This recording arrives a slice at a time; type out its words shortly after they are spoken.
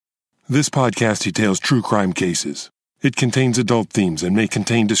This podcast details true crime cases. It contains adult themes and may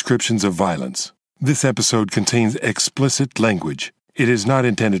contain descriptions of violence. This episode contains explicit language. It is not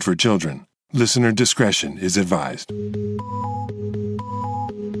intended for children. Listener discretion is advised.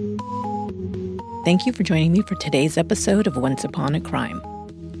 Thank you for joining me for today's episode of Once Upon a Crime.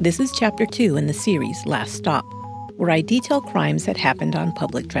 This is Chapter 2 in the series Last Stop, where I detail crimes that happened on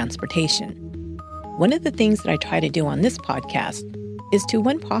public transportation. One of the things that I try to do on this podcast is to,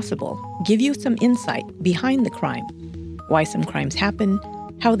 when possible, give you some insight behind the crime, why some crimes happen,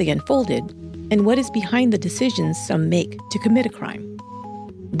 how they unfolded, and what is behind the decisions some make to commit a crime.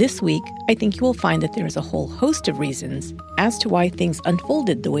 This week, I think you will find that there is a whole host of reasons as to why things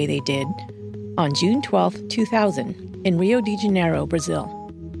unfolded the way they did on June 12, 2000, in Rio de Janeiro, Brazil.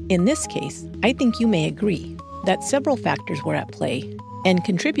 In this case, I think you may agree that several factors were at play and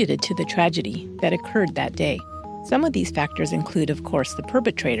contributed to the tragedy that occurred that day. Some of these factors include, of course, the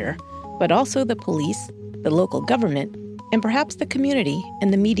perpetrator, but also the police, the local government, and perhaps the community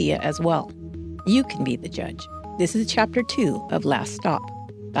and the media as well. You can be the judge. This is Chapter 2 of Last Stop,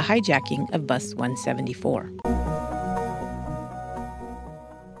 the hijacking of Bus 174.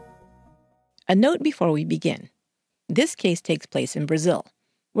 A note before we begin. This case takes place in Brazil,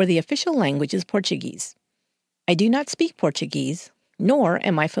 where the official language is Portuguese. I do not speak Portuguese, nor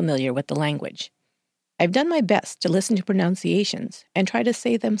am I familiar with the language. I've done my best to listen to pronunciations and try to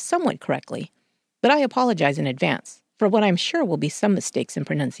say them somewhat correctly, but I apologize in advance for what I'm sure will be some mistakes in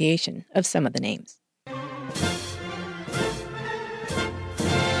pronunciation of some of the names.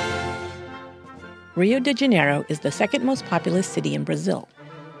 Rio de Janeiro is the second most populous city in Brazil,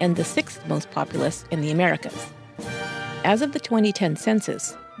 and the sixth most populous in the Americas. As of the 2010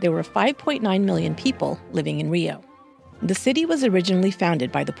 census, there were 5.9 million people living in Rio. The city was originally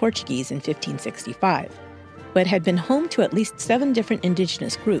founded by the Portuguese in 1565, but had been home to at least 7 different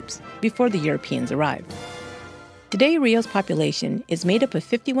indigenous groups before the Europeans arrived. Today, Rio's population is made up of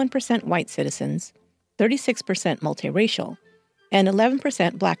 51% white citizens, 36% multiracial, and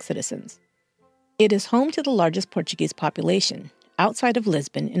 11% black citizens. It is home to the largest Portuguese population, outside of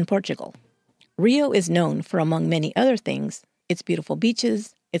Lisbon in Portugal. Rio is known for, among many other things, its beautiful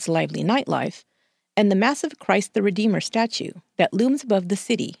beaches, its lively nightlife, and the massive Christ the Redeemer statue that looms above the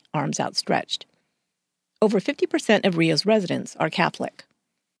city, arms outstretched. Over 50% of Rio's residents are Catholic.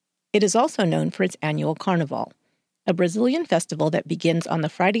 It is also known for its annual Carnival, a Brazilian festival that begins on the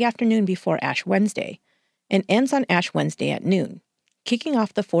Friday afternoon before Ash Wednesday and ends on Ash Wednesday at noon, kicking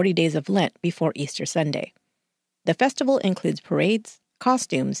off the 40 days of Lent before Easter Sunday. The festival includes parades,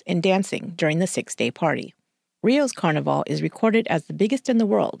 costumes, and dancing during the 6-day party. Rio's Carnival is recorded as the biggest in the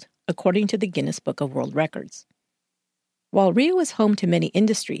world, according to the Guinness Book of World Records. While Rio is home to many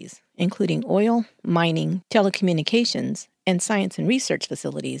industries, including oil, mining, telecommunications, and science and research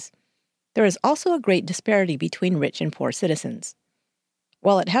facilities, there is also a great disparity between rich and poor citizens.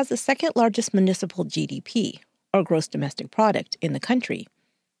 While it has the second largest municipal GDP, or gross domestic product, in the country,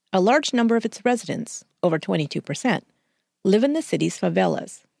 a large number of its residents, over 22%, live in the city's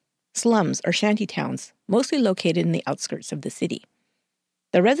favelas, slums or shantytowns, mostly located in the outskirts of the city.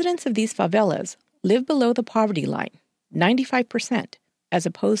 The residents of these favelas live below the poverty line, 95%, as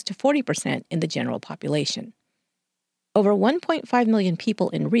opposed to 40% in the general population. Over 1.5 million people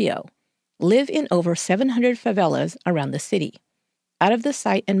in Rio live in over 700 favelas around the city, out of the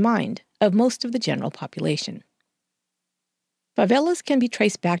sight and mind of most of the general population. Favelas can be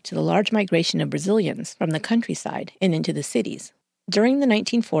traced back to the large migration of Brazilians from the countryside and into the cities during the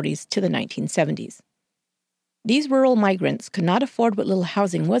 1940s to the 1970s. These rural migrants could not afford what little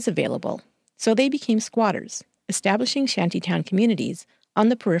housing was available, so they became squatters, establishing shantytown communities on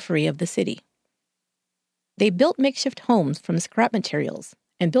the periphery of the city. They built makeshift homes from scrap materials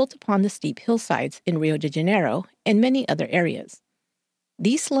and built upon the steep hillsides in Rio de Janeiro and many other areas.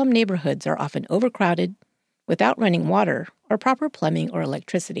 These slum neighborhoods are often overcrowded, without running water or proper plumbing or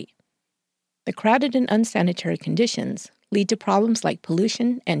electricity. The crowded and unsanitary conditions lead to problems like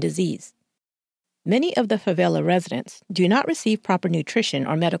pollution and disease. Many of the favela residents do not receive proper nutrition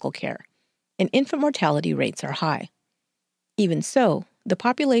or medical care, and infant mortality rates are high. Even so, the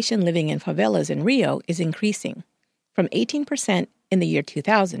population living in favelas in Rio is increasing, from 18% in the year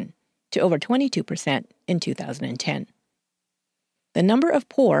 2000 to over 22% in 2010. The number of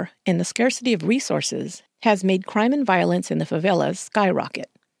poor and the scarcity of resources has made crime and violence in the favelas skyrocket.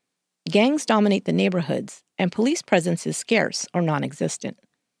 Gangs dominate the neighborhoods, and police presence is scarce or non-existent.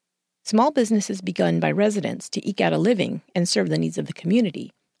 Small businesses begun by residents to eke out a living and serve the needs of the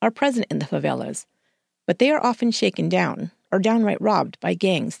community are present in the favelas, but they are often shaken down or downright robbed by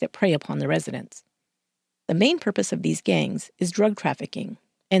gangs that prey upon the residents. The main purpose of these gangs is drug trafficking,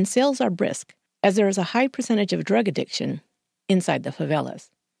 and sales are brisk, as there is a high percentage of drug addiction inside the favelas.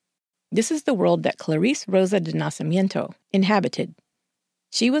 This is the world that Clarice Rosa de Nascimento inhabited.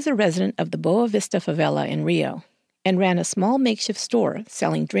 She was a resident of the Boa Vista favela in Rio and ran a small makeshift store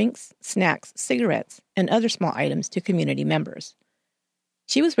selling drinks, snacks, cigarettes, and other small items to community members.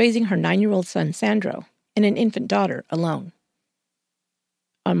 She was raising her 9-year-old son Sandro and an infant daughter alone.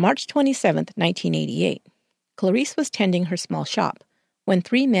 On March 27, 1988, Clarice was tending her small shop when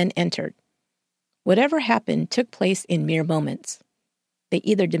 3 men entered. Whatever happened took place in mere moments. They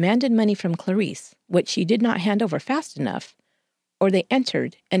either demanded money from Clarice, which she did not hand over fast enough, or they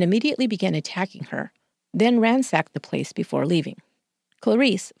entered and immediately began attacking her, then ransacked the place before leaving.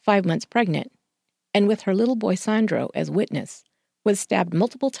 Clarice, 5 months pregnant, and with her little boy Sandro as witness, was stabbed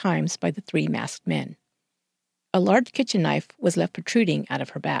multiple times by the 3 masked men. A large kitchen knife was left protruding out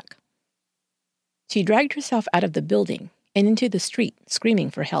of her back. She dragged herself out of the building and into the street,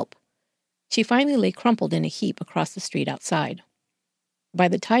 screaming for help. She finally lay crumpled in a heap across the street outside. By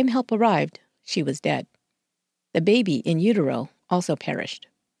the time help arrived, she was dead. The baby in utero also perished.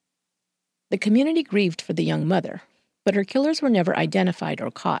 The community grieved for the young mother, but her killers were never identified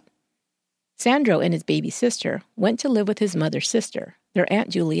or caught. Sandro and his baby sister went to live with his mother's sister, their Aunt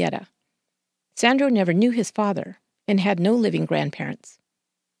Julieta. Sandro never knew his father and had no living grandparents.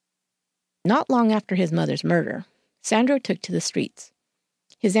 Not long after his mother's murder, Sandro took to the streets.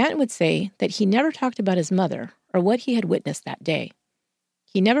 His aunt would say that he never talked about his mother or what he had witnessed that day.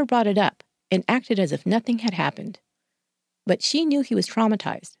 He never brought it up and acted as if nothing had happened. But she knew he was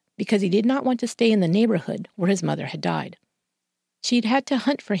traumatized because he did not want to stay in the neighborhood where his mother had died. She'd had to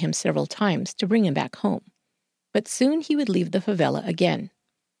hunt for him several times to bring him back home, but soon he would leave the favela again.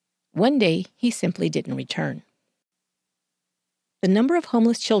 One day, he simply didn't return. The number of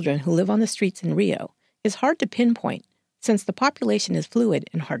homeless children who live on the streets in Rio is hard to pinpoint since the population is fluid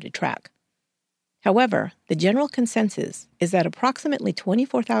and hard to track. However, the general consensus is that approximately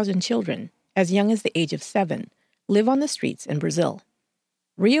 24,000 children, as young as the age of 7, live on the streets in Brazil.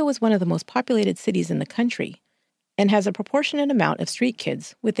 Rio is one of the most populated cities in the country and has a proportionate amount of street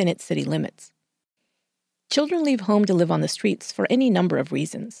kids within its city limits. Children leave home to live on the streets for any number of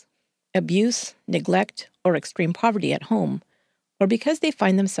reasons: abuse, neglect, or extreme poverty at home, or because they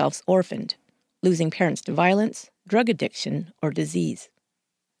find themselves orphaned, losing parents to violence, drug addiction, or disease.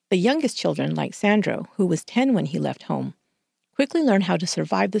 The youngest children, like Sandro, who was 10 when he left home, quickly learn how to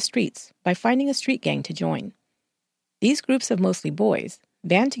survive the streets by finding a street gang to join. These groups of mostly boys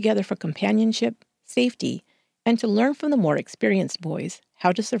band together for companionship, safety, and to learn from the more experienced boys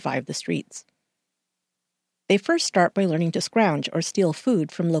how to survive the streets. They first start by learning to scrounge or steal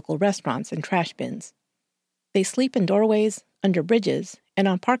food from local restaurants and trash bins. They sleep in doorways, under bridges, and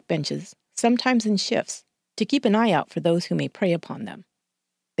on park benches, sometimes in shifts, to keep an eye out for those who may prey upon them.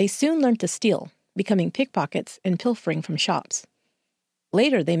 They soon learn to steal, becoming pickpockets and pilfering from shops.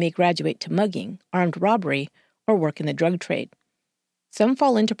 Later, they may graduate to mugging, armed robbery, or work in the drug trade. Some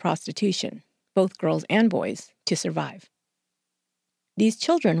fall into prostitution, both girls and boys, to survive. These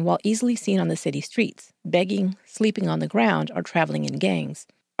children, while easily seen on the city streets, begging, sleeping on the ground, or traveling in gangs,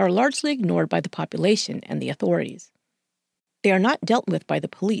 are largely ignored by the population and the authorities. They are not dealt with by the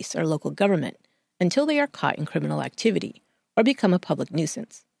police or local government until they are caught in criminal activity or become a public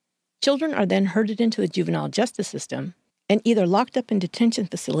nuisance. Children are then herded into the juvenile justice system and either locked up in detention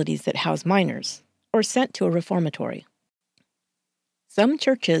facilities that house minors or sent to a reformatory. Some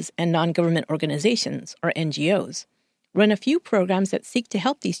churches and non-government organizations, or NGOs, run a few programs that seek to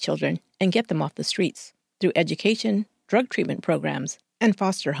help these children and get them off the streets through education, drug treatment programs, and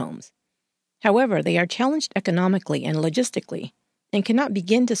foster homes. However, they are challenged economically and logistically and cannot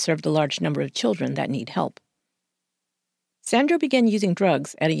begin to serve the large number of children that need help. Sandro began using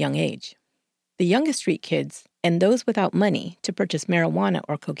drugs at a young age. The youngest street kids, and those without money to purchase marijuana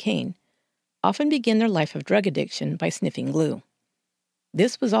or cocaine, often begin their life of drug addiction by sniffing glue.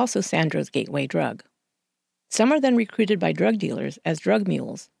 This was also Sandro's gateway drug. Some are then recruited by drug dealers as drug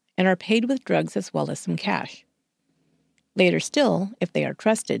mules and are paid with drugs as well as some cash. Later still, if they are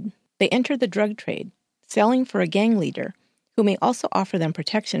trusted, they enter the drug trade, selling for a gang leader who may also offer them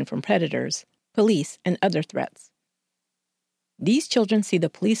protection from predators, police, and other threats. These children see the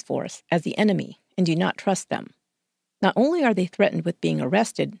police force as the enemy and do not trust them. Not only are they threatened with being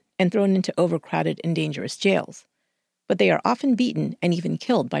arrested and thrown into overcrowded and dangerous jails, but they are often beaten and even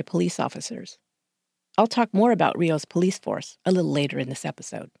killed by police officers. I'll talk more about Rio's police force a little later in this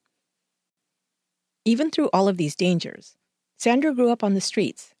episode. Even through all of these dangers, Sandro grew up on the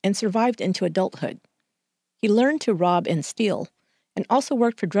streets and survived into adulthood. He learned to rob and steal, and also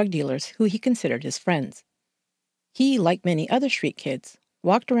worked for drug dealers who he considered his friends. He, like many other street kids,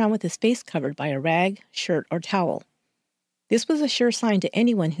 walked around with his face covered by a rag, shirt, or towel. This was a sure sign to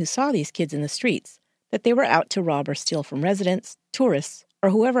anyone who saw these kids in the streets that they were out to rob or steal from residents, tourists, or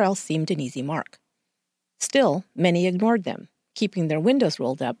whoever else seemed an easy mark. Still, many ignored them, keeping their windows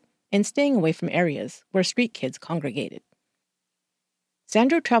rolled up and staying away from areas where street kids congregated.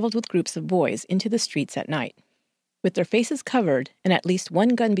 Sandro traveled with groups of boys into the streets at night. With their faces covered and at least one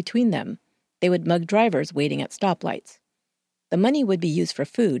gun between them, they would mug drivers waiting at stoplights. The money would be used for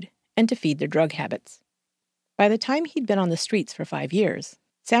food and to feed their drug habits. By the time he'd been on the streets for 5 years,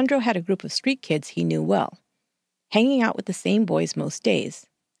 Sandro had a group of street kids he knew well, hanging out with the same boys most days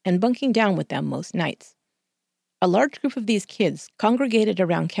and bunking down with them most nights. A large group of these kids congregated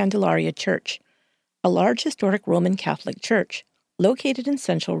around Candelaria Church, a large historic Roman Catholic church located in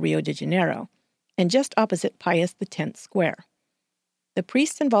central Rio de Janeiro and just opposite Pius X Square. The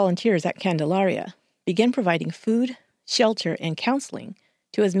priests and volunteers at Candelaria began providing food, shelter, and counseling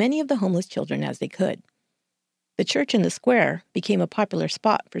to as many of the homeless children as they could. The church in the square became a popular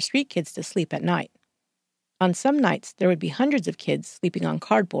spot for street kids to sleep at night. On some nights, there would be hundreds of kids sleeping on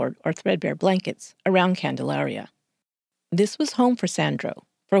cardboard or threadbare blankets around Candelaria. This was home for Sandro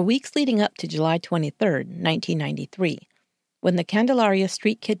for weeks leading up to July 23, 1993, when the Candelaria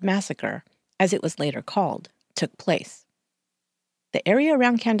Street Kid Massacre, as it was later called, took place. The area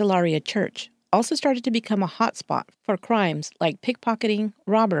around Candelaria Church also started to become a hotspot for crimes like pickpocketing,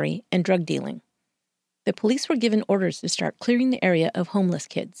 robbery, and drug dealing. The police were given orders to start clearing the area of homeless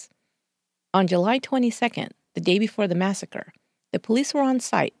kids. On July 22nd, the day before the massacre, the police were on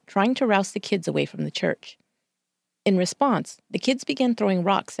site trying to roust the kids away from the church. In response, the kids began throwing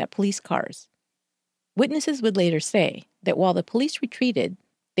rocks at police cars. Witnesses would later say that while the police retreated,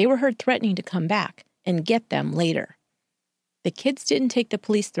 they were heard threatening to come back and get them later. The kids didn't take the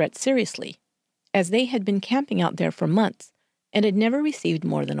police threat seriously, as they had been camping out there for months and had never received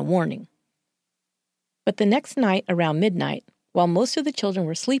more than a warning. But the next night, around midnight, while most of the children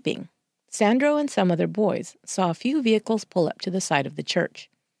were sleeping, Sandro and some other boys saw a few vehicles pull up to the side of the church.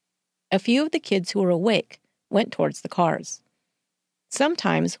 A few of the kids who were awake went towards the cars.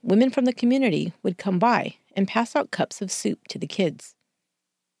 Sometimes women from the community would come by and pass out cups of soup to the kids.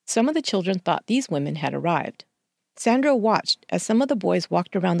 Some of the children thought these women had arrived. Sandro watched as some of the boys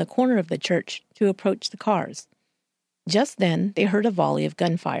walked around the corner of the church to approach the cars. Just then, they heard a volley of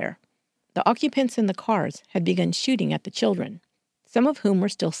gunfire. The occupants in the cars had begun shooting at the children, some of whom were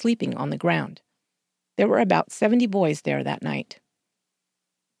still sleeping on the ground. There were about 70 boys there that night.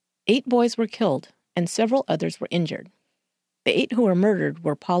 8 boys were killed, and several others were injured. The 8 who were murdered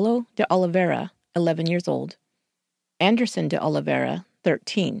were Paulo de Oliveira, 11 years old, Anderson de Oliveira,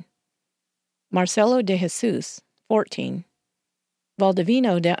 13, Marcelo de Jesus, 14,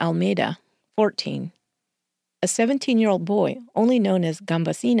 Valdivino de Almeida, 14, a 17-year-old boy only known as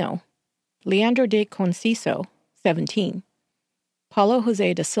Gambasino, Leandro de Conciso, 17, Paulo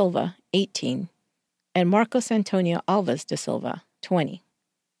Jose da Silva, 18, and Marcos Antonio Alves da Silva, 20.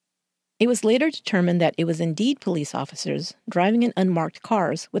 It was later determined that it was indeed police officers driving in unmarked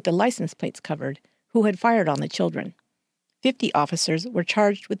cars with the license plates covered who had fired on the children. 50 officers were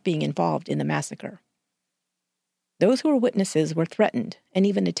charged with being involved in the massacre. Those who were witnesses were threatened and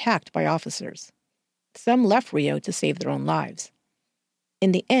even attacked by officers. Some left Rio to save their own lives.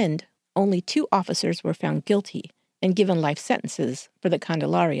 In the end, only 2 officers were found guilty and given life sentences for the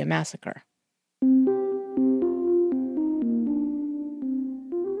Candelaria massacre.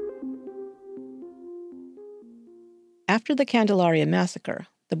 After the Candelaria massacre,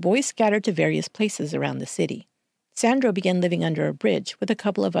 the boys scattered to various places around the city. Sandro began living under a bridge with a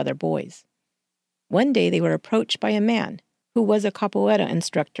couple of other boys. One day they were approached by a man who was a capoeira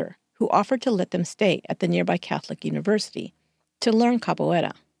instructor who offered to let them stay at the nearby Catholic University to learn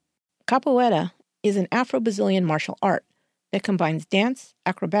capoeira. Capoeira is an Afro-Brazilian martial art that combines dance,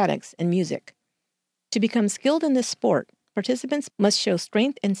 acrobatics, and music. To become skilled in this sport, participants must show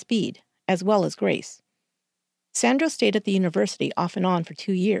strength and speed, as well as grace. Sandro stayed at the university off and on for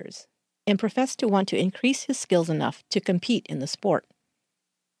 2 years and professed to want to increase his skills enough to compete in the sport.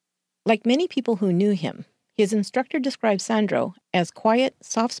 Like many people who knew him, his instructor described Sandro as quiet,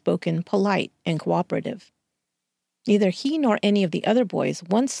 soft-spoken, polite, and cooperative. Neither he nor any of the other boys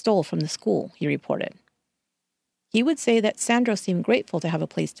once stole from the school, he reported. He would say that Sandro seemed grateful to have a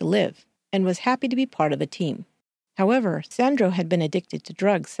place to live and was happy to be part of a team. However, Sandro had been addicted to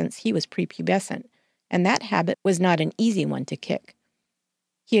drugs since he was prepubescent, and that habit was not an easy one to kick.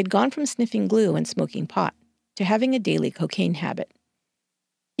 He had gone from sniffing glue and smoking pot to having a daily cocaine habit.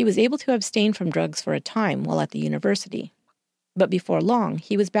 He was able to abstain from drugs for a time while at the university, but before long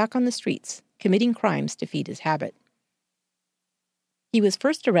he was back on the streets, committing crimes to feed his habit. He was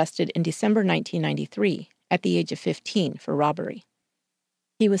first arrested in December 1993 at the age of 15 for robbery.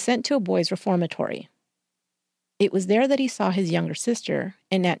 He was sent to a boys' reformatory. It was there that he saw his younger sister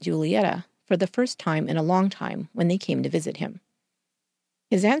and Aunt Julieta for the first time in a long time when they came to visit him.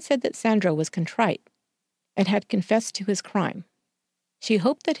 His aunt said that Sandro was contrite and had confessed to his crime. She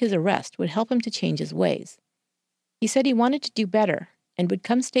hoped that his arrest would help him to change his ways. He said he wanted to do better and would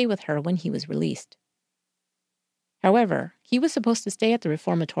come stay with her when he was released. However, he was supposed to stay at the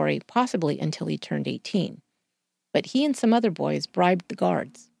reformatory possibly until he turned 18, but he and some other boys bribed the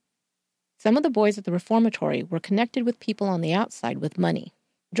guards. Some of the boys at the reformatory were connected with people on the outside with money,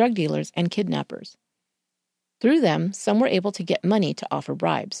 drug dealers and kidnappers. Through them, some were able to get money to offer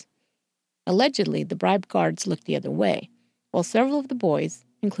bribes. Allegedly, the bribed guards looked the other way, while several of the boys,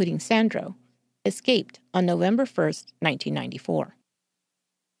 including Sandro, escaped on November 1st, 1994.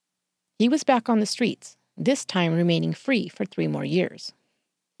 He was back on the streets, this time remaining free for 3 more years.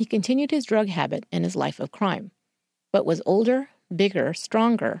 He continued his drug habit and his life of crime, but was older, bigger,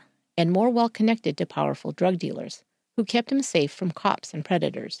 stronger, and more well-connected to powerful drug dealers, who kept him safe from cops and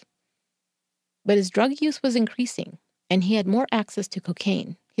predators. But his drug use was increasing, and he had more access to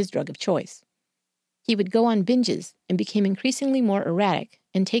cocaine, his drug of choice. He would go on binges and became increasingly more erratic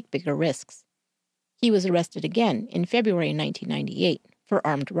and take bigger risks. He was arrested again in February 1998 for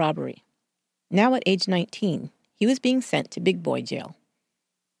armed robbery. Now at age 19, he was being sent to big boy jail.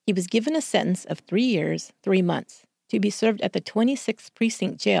 He was given a sentence of 3 years, 3 months, to be served at the 26th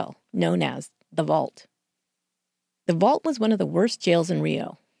Precinct Jail, known as the Vault. The Vault was one of the worst jails in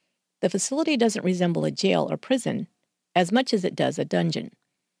Rio. The facility doesn't resemble a jail or prison as much as it does a dungeon.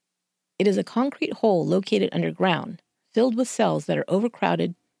 It is a concrete hole located underground, filled with cells that are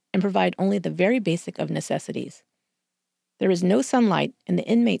overcrowded and provide only the very basic of necessities. There is no sunlight, and the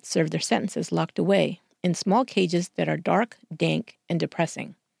inmates serve their sentences locked away in small cages that are dark, dank, and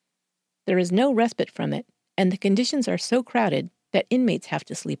depressing. There is no respite from it, and the conditions are so crowded that inmates have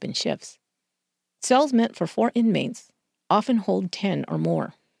to sleep in shifts. Cells meant for 4 inmates often hold 10 or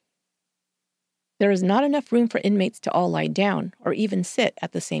more. There is not enough room for inmates to all lie down or even sit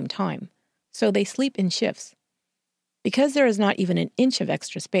at the same time, so they sleep in shifts. Because there is not even an inch of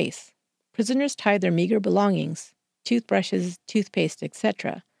extra space, prisoners tie their meager belongings, toothbrushes, toothpaste,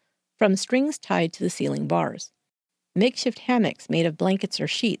 etc., from strings tied to the ceiling bars. Makeshift hammocks made of blankets or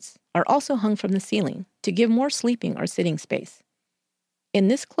sheets are also hung from the ceiling to give more sleeping or sitting space. In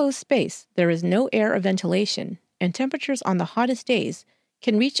this closed space, there is no air or ventilation, and temperatures on the hottest days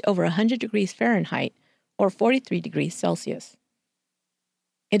can reach over 100 degrees Fahrenheit or 43 degrees Celsius.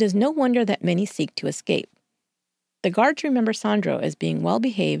 It is no wonder that many seek to escape. The guards remember Sandro as being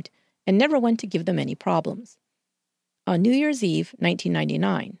well-behaved and never went to give them any problems. On New Year's Eve,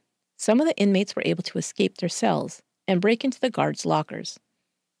 1999, some of the inmates were able to escape their cells and break into the guards' lockers.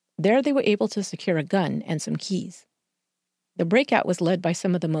 There they were able to secure a gun and some keys. The breakout was led by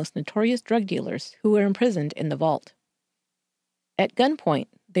some of the most notorious drug dealers who were imprisoned in the vault. At gunpoint,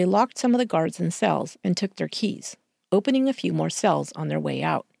 they locked some of the guards in cells and took their keys, opening a few more cells on their way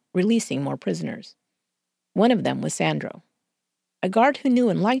out, releasing more prisoners. One of them was Sandro. A guard who knew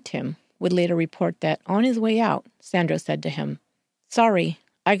and liked him would later report that on his way out, Sandro said to him, "Sorry,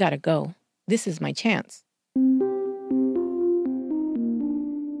 I gotta go. This is my chance."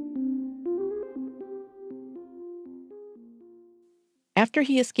 After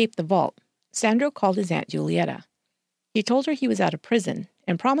he escaped the vault, Sandro called his Aunt Julieta. He told her he was out of prison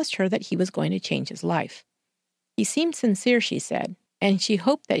and promised her that he was going to change his life. He seemed sincere, she said, and she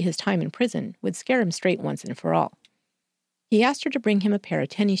hoped that his time in prison would scare him straight once and for all. He asked her to bring him a pair of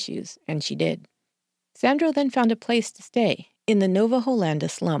tennis shoes, and she did. Sandro then found a place to stay in the Nova Holanda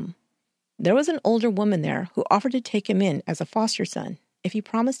slum. There was an older woman there who offered to take him in as a foster son if he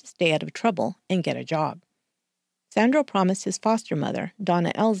promised to stay out of trouble and get a job. Sandro promised his foster mother,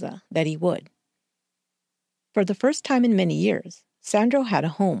 Donna Elza, that he would. For the first time in many years, Sandro had a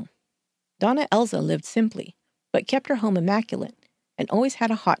home. Donna Elza lived simply, but kept her home immaculate and always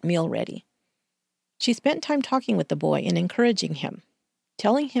had a hot meal ready. She spent time talking with the boy and encouraging him,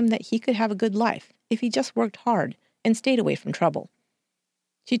 telling him that he could have a good life if he just worked hard and stayed away from trouble.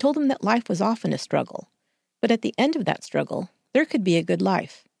 She told him that life was often a struggle, but at the end of that struggle, there could be a good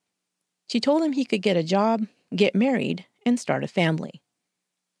life. She told him he could get a job, get married, and start a family.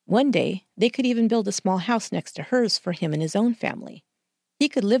 One day, they could even build a small house next to hers for him and his own family. He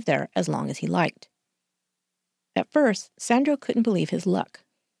could live there as long as he liked. At first, Sandro couldn't believe his luck.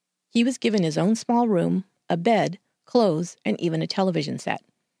 He was given his own small room, a bed, clothes, and even a television set.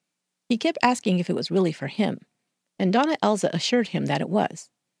 He kept asking if it was really for him, and Donna Elza assured him that it was.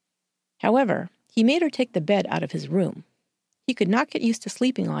 However, he made her take the bed out of his room. he could not get used to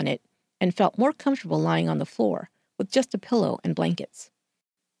sleeping on it and felt more comfortable lying on the floor with just a pillow and blankets.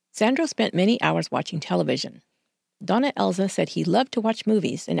 Sandro spent many hours watching television. Donna Elza said he loved to watch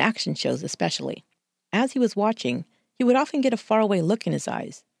movies and action shows especially. As he was watching, he would often get a faraway look in his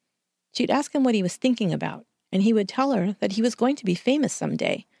eyes. She'd ask him what he was thinking about, and he would tell her that he was going to be famous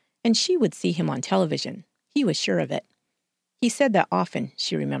someday, and she would see him on television. He was sure of it. He said that often,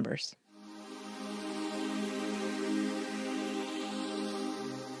 she remembers.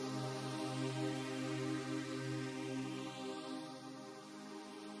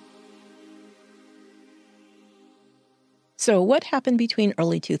 So what happened between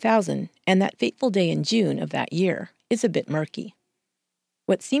early 2000 and that fateful day in June of that year is a bit murky.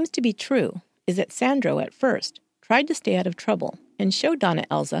 What seems to be true is that Sandro, at first, tried to stay out of trouble and show Donna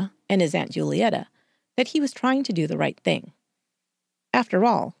Elza and his Aunt Julieta that he was trying to do the right thing. After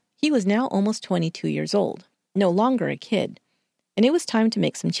all, he was now almost 22 years old, no longer a kid, and it was time to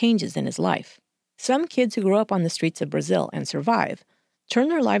make some changes in his life. Some kids who grow up on the streets of Brazil and survive turn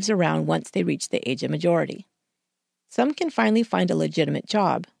their lives around once they reach the age of majority. Some can finally find a legitimate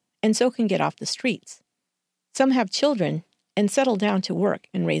job, and so can get off the streets. Some have children and settle down to work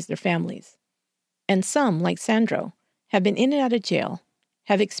and raise their families. And some, like Sandro, have been in and out of jail,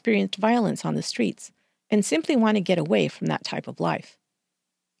 have experienced violence on the streets, and simply want to get away from that type of life.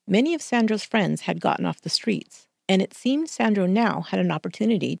 Many of Sandro's friends had gotten off the streets, and it seemed Sandro now had an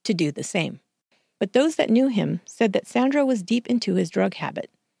opportunity to do the same. But those that knew him said that Sandro was deep into his drug habit.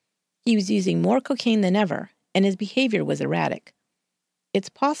 He was using more cocaine than ever, and his behavior was erratic. It's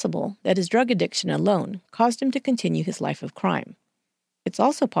possible that his drug addiction alone caused him to continue his life of crime. It's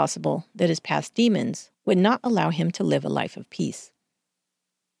also possible that his past demons would not allow him to live a life of peace.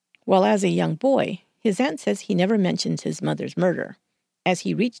 While as a young boy, his aunt says he never mentioned his mother's murder. As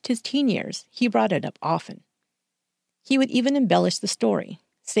he reached his teen years, he brought it up often. He would even embellish the story,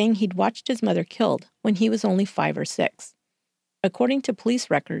 saying he'd watched his mother killed when he was only 5 or 6. According to police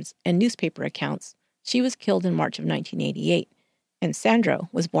records and newspaper accounts, she was killed in March of 1988, and Sandro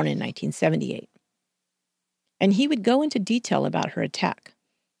was born in 1978. And he would go into detail about her attack.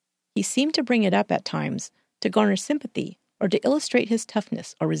 He seemed to bring it up at times to garner sympathy or to illustrate his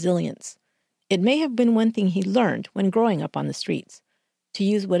toughness or resilience. It may have been one thing he learned when growing up on the streets, to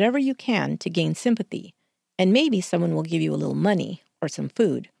use whatever you can to gain sympathy, and maybe someone will give you a little money or some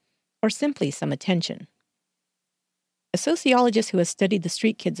food, or simply some attention. A sociologist who has studied the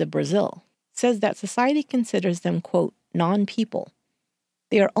street kids of Brazil says that society considers them, quote, non-people.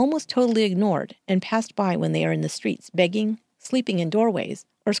 They are almost totally ignored and passed by when they are in the streets begging, sleeping in doorways,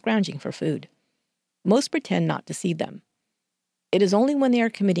 or scrounging for food. Most pretend not to see them. It is only when they are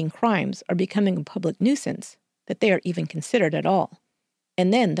committing crimes or becoming a public nuisance that they are even considered at all,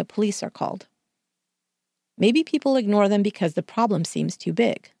 and then the police are called. Maybe people ignore them because the problem seems too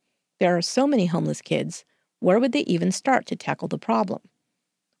big. There are so many homeless kids, where would they even start to tackle the problem?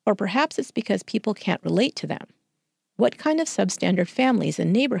 Or perhaps it's because people can't relate to them. What kind of substandard families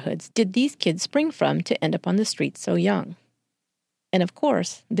and neighborhoods did these kids spring from to end up on the streets so young? And of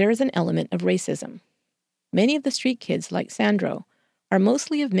course, there is an element of racism. Many of the street kids, like Sandro, are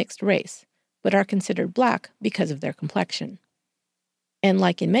mostly of mixed race, but are considered black because of their complexion. And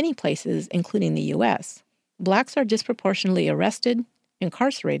like in many places, including the U.S., blacks are disproportionately arrested,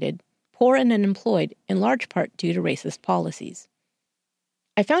 incarcerated, poor and unemployed in large part due to racist policies.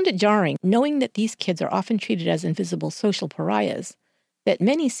 I found it jarring, knowing that these kids are often treated as invisible social pariahs, that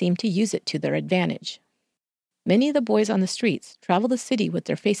many seem to use it to their advantage. Many of the boys on the streets travel the city with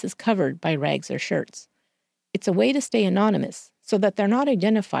their faces covered by rags or shirts. It's a way to stay anonymous, so that they're not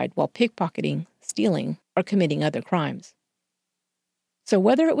identified while pickpocketing, stealing, or committing other crimes. So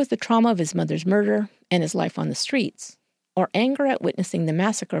whether it was the trauma of his mother's murder and his life on the streets, or anger at witnessing the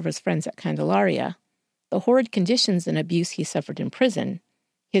massacre of his friends at Candelaria, the horrid conditions and abuse he suffered in prison,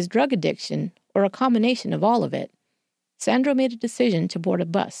 his drug addiction, or a combination of all of it, Sandro made a decision to board a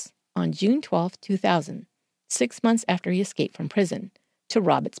bus on June 12, 2000, 6 months after he escaped from prison, to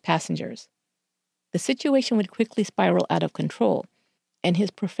rob its passengers. The situation would quickly spiral out of control, and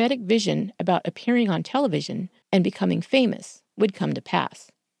his prophetic vision about appearing on television and becoming famous would come to pass,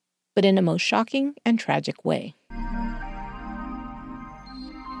 but in a most shocking and tragic way.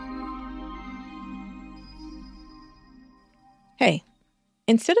 Hey,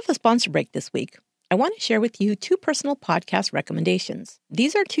 instead of a sponsor break this week, I want to share with you 2 personal podcast recommendations.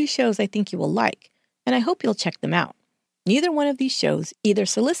 These are 2 shows I think you will like, and I hope you'll check them out. Neither one of these shows either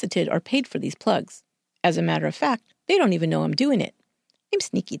solicited or paid for these plugs. As a matter of fact, they don't even know I'm doing it. I'm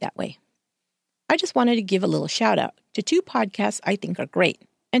sneaky that way. I just wanted to give a little shout out to 2 podcasts I think are great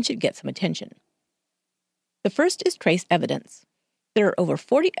and should get some attention. The first is Trace Evidence. There are over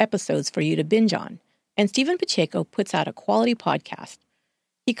 40 episodes for you to binge on, and Stephen Pacheco puts out a quality podcast.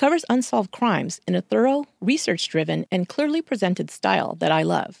 He covers unsolved crimes in a thorough, research-driven, and clearly presented style that I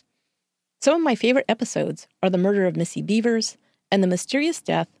love. Some of my favorite episodes are the murder of Missy Beavers and the mysterious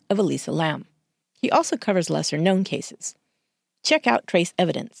death of Elisa Lam. He also covers lesser-known cases. Check out Trace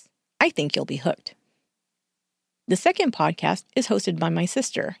Evidence. I think you'll be hooked. The second podcast is hosted by my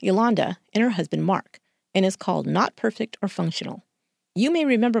sister, Yolanda, and her husband, Mark, and is called Not Perfect or Functional. You may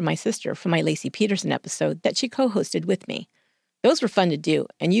remember my sister from my Lacey Peterson episode that she co-hosted with me. Those were fun to do,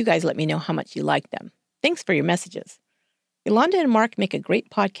 and you guys let me know how much you liked them. Thanks for your messages. Yolanda and Mark make a great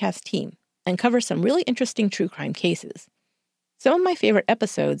podcast team and cover some really interesting true crime cases. Some of my favorite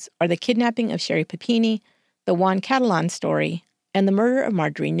episodes are the kidnapping of Sherry Papini, the Juan Catalan story, and the murder of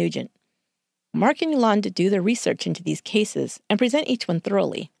Marjorie Nugent. Mark and Yolanda do their research into these cases and present each one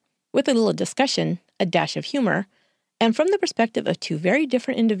thoroughly, with a little discussion, a dash of humor, and from the perspective of two very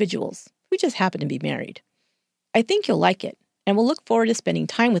different individuals who just happen to be married. I think you'll like it, and we'll look forward to spending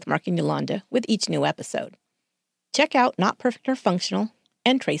time with Mark and Yolanda with each new episode. Check out Not Perfect or Functional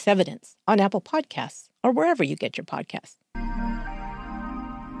and Trace Evidence on Apple Podcasts or wherever you get your podcasts.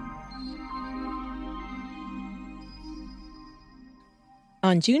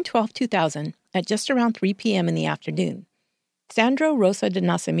 On June 12, 2000, at just around 3 p.m. in the afternoon, Sandro Rosa de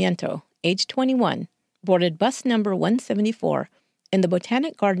Nascimento, age 21, boarded bus number 174 in the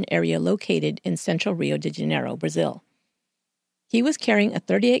Botanic Garden area located in central Rio de Janeiro, Brazil. He was carrying a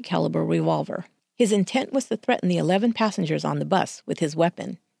 .38 caliber revolver. His intent was to threaten the 11 passengers on the bus with his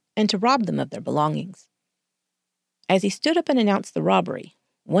weapon and to rob them of their belongings. As he stood up and announced the robbery,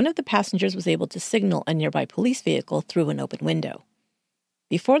 one of the passengers was able to signal a nearby police vehicle through an open window.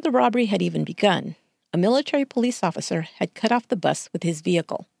 Before the robbery had even begun, a military police officer had cut off the bus with his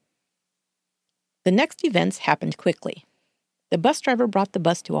vehicle. The next events happened quickly. The bus driver brought the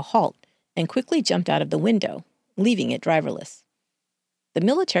bus to a halt and quickly jumped out of the window, leaving it driverless. The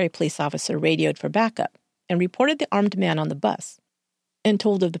military police officer radioed for backup and reported the armed man on the bus and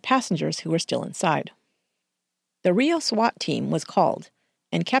told of the passengers who were still inside. The Rio SWAT team was called,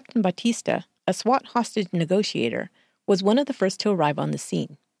 and Captain Batista, a SWAT hostage negotiator, was one of the first to arrive on the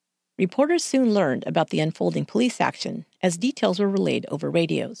scene. Reporters soon learned about the unfolding police action as details were relayed over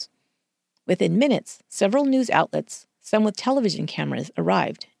radios. Within minutes, several news outlets, some with television cameras,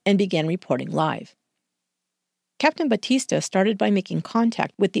 arrived and began reporting live. Captain Batista started by making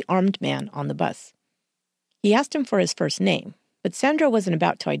contact with the armed man on the bus. He asked him for his first name, but Sandro wasn't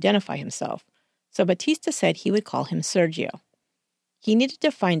about to identify himself, so Batista said he would call him Sergio. He needed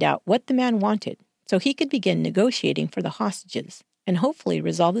to find out what the man wanted so he could begin negotiating for the hostages and hopefully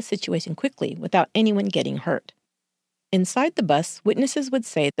resolve the situation quickly without anyone getting hurt. Inside the bus, witnesses would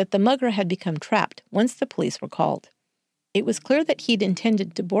say that the mugger had become trapped once the police were called. It was clear that he'd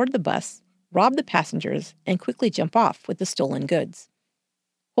intended to board the bus, rob the passengers, and quickly jump off with the stolen goods.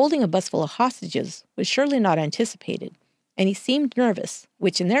 Holding a bus full of hostages was surely not anticipated, and he seemed nervous,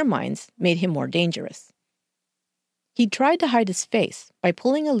 which in their minds made him more dangerous. He'd tried to hide his face by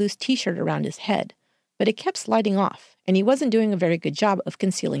pulling a loose t-shirt around his head, but it kept sliding off, and he wasn't doing a very good job of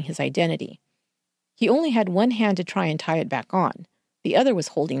concealing his identity. He only had one hand to try and tie it back on, the other was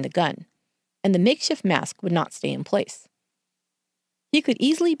holding the gun, and the makeshift mask would not stay in place. He could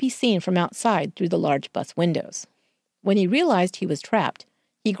easily be seen from outside through the large bus windows. When he realized he was trapped,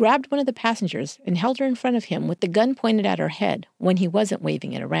 he grabbed one of the passengers and held her in front of him with the gun pointed at her head when he wasn't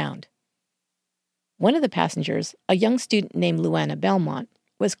waving it around. One of the passengers, a young student named Luana Belmont,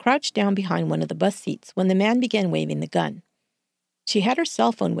 was crouched down behind one of the bus seats when the man began waving the gun. She had her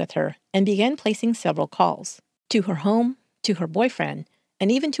cell phone with her and began placing several calls, to her home, to her boyfriend,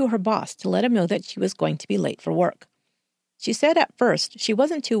 and even to her boss to let him know that she was going to be late for work. She said at first she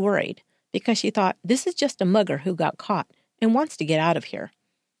wasn't too worried because she thought this is just a mugger who got caught and wants to get out of here.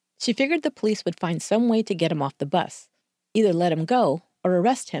 She figured the police would find some way to get him off the bus, either let him go or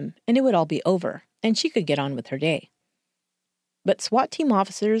arrest him, and it would all be over, and she could get on with her day. But SWAT team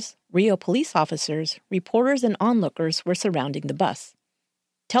officers, Rio police officers, reporters, and onlookers were surrounding the bus.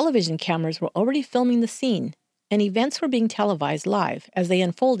 Television cameras were already filming the scene, and events were being televised live as they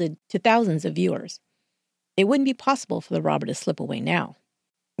unfolded to thousands of viewers. It wouldn't be possible for the robber to slip away now.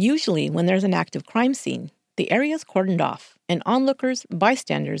 Usually, when there's an active crime scene, the area is cordoned off, and onlookers,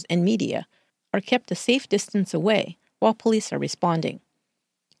 bystanders, and media are kept a safe distance away while police are responding.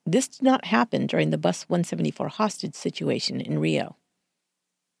 This did not happen during the Bus 174 hostage situation in Rio.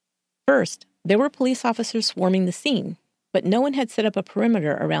 First, there were police officers swarming the scene, but no one had set up a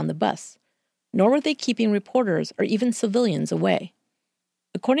perimeter around the bus, nor were they keeping reporters or even civilians away.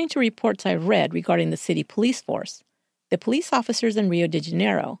 According to reports I've read regarding the city police force, the police officers in Rio de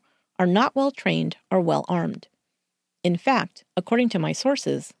Janeiro are not well trained or well armed. In fact, according to my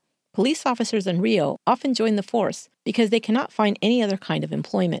sources, police officers in Rio often join the force because they cannot find any other kind of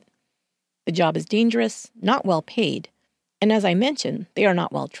employment. The job is dangerous, not well paid, and as I mentioned, they are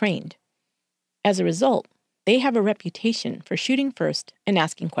not well trained. As a result, they have a reputation for shooting first and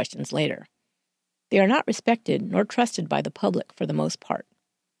asking questions later. They are not respected nor trusted by the public for the most part.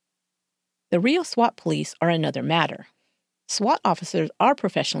 The Rio SWAT police are another matter. SWAT officers are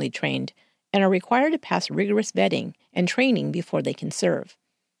professionally trained and are required to pass rigorous vetting and training before they can serve.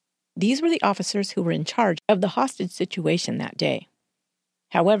 These were the officers who were in charge of the hostage situation that day.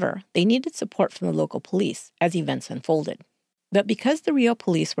 However, they needed support from the local police as events unfolded. But because the Rio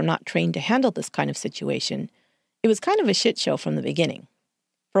police were not trained to handle this kind of situation, it was kind of a shit show from the beginning.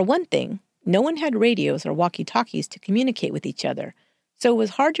 For one thing, no one had radios or walkie-talkies to communicate with each other, so it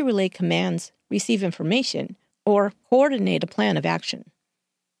was hard to relay commands, receive information, or coordinate a plan of action.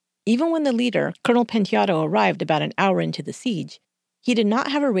 Even when the leader, Colonel Penteado, arrived about an hour into the siege, he did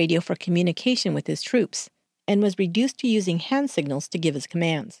not have a radio for communication with his troops and was reduced to using hand signals to give his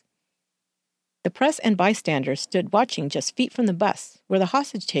commands. The press and bystanders stood watching just feet from the bus, where the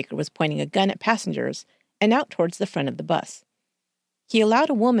hostage-taker was pointing a gun at passengers and out towards the front of the bus. He allowed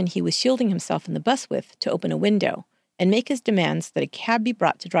a woman he was shielding himself in the bus with to open a window and make his demands that a cab be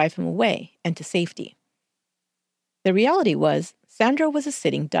brought to drive him away and to safety. The reality was, Sandro was a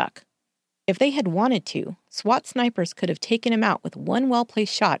sitting duck. If they had wanted to, SWAT snipers could have taken him out with one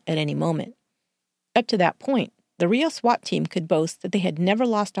well-placed shot at any moment. Up to that point, the Rio SWAT team could boast that they had never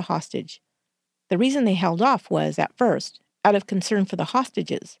lost a hostage. The reason they held off was, at first, out of concern for the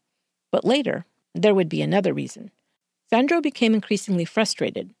hostages, but later, there would be another reason. Sandro became increasingly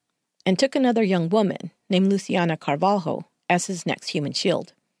frustrated and took another young woman, named Luciana Carvalho, as his next human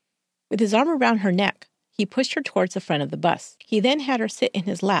shield. With his arm around her neck, he pushed her towards the front of the bus. He then had her sit in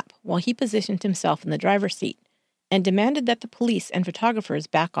his lap while he positioned himself in the driver's seat and demanded that the police and photographers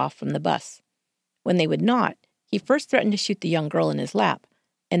back off from the bus. When they would not, he first threatened to shoot the young girl in his lap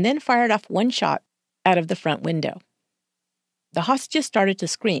and then fired off one shot out of the front window. The hostages started to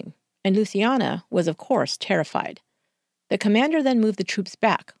scream, and Luciana was, of course, terrified. The commander then moved the troops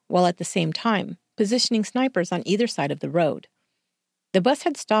back, while at the same time positioning snipers on either side of the road. The bus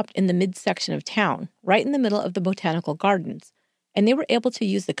had stopped in the midsection of town, right in the middle of the botanical gardens, and they were able to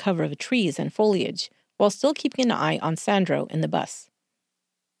use the cover of trees and foliage while still keeping an eye on Sandro in the bus.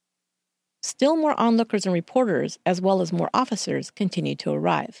 Still more onlookers and reporters, as well as more officers, continued to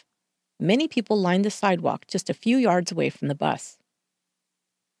arrive. Many people lined the sidewalk just a few yards away from the bus.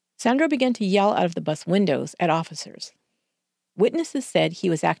 Sandro began to yell out of the bus windows at officers. Witnesses said he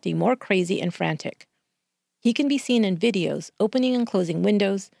was acting more crazy and frantic. He can be seen in videos opening and closing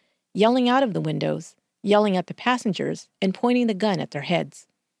windows, yelling out of the windows, yelling at the passengers, and pointing the gun at their heads.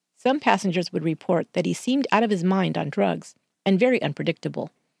 Some passengers would report that he seemed out of his mind on drugs and very unpredictable.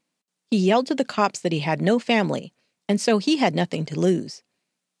 He yelled to the cops that he had no family, and so he had nothing to lose.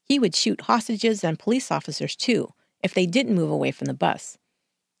 He would shoot hostages and police officers, too, if they didn't move away from the bus.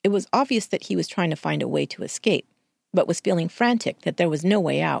 It was obvious that he was trying to find a way to escape, but was feeling frantic that there was no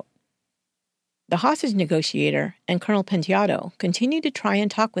way out. The hostage negotiator and Colonel Penteado continued to try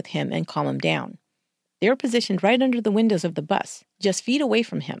and talk with him and calm him down. They were positioned right under the windows of the bus, just feet away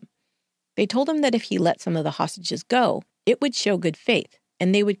from him. They told him that if he let some of the hostages go, it would show good faith,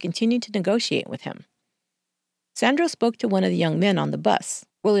 and they would continue to negotiate with him. Sandro spoke to one of the young men on the bus,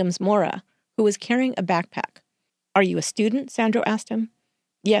 Williams Mora, who was carrying a backpack. "Are you a student?" Sandro asked him.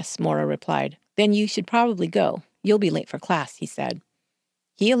 "Yes," Mora replied. "Then you should probably go. You'll be late for class," he said.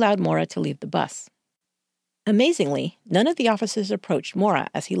 He allowed Mora to leave the bus. Amazingly, none of the officers approached Mora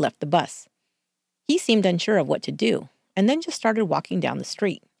as he left the bus. He seemed unsure of what to do, and then just started walking down the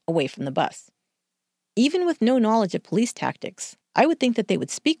street, away from the bus. Even with no knowledge of police tactics, I would think that they would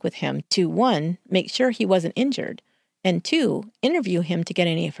speak with him to, 1, make sure he wasn't injured, and 2, interview him to get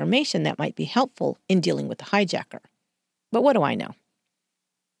any information that might be helpful in dealing with the hijacker. But what do I know?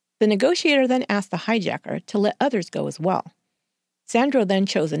 The negotiator then asked the hijacker to let others go as well. Sandro then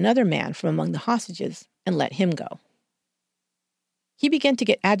chose another man from among the hostages and let him go. He began to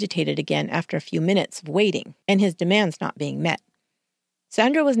get agitated again after a few minutes of waiting and his demands not being met.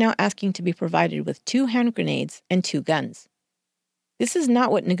 Sandro was now asking to be provided with 2 hand grenades and 2 guns. This is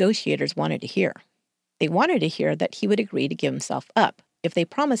not what negotiators wanted to hear. They wanted to hear that he would agree to give himself up if they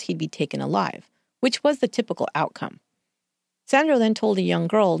promised he'd be taken alive, which was the typical outcome. Sandro then told a young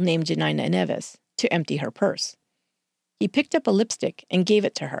girl named Janina Neves to empty her purse. He picked up a lipstick and gave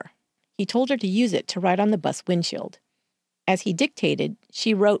it to her. He told her to use it to write on the bus windshield. As he dictated,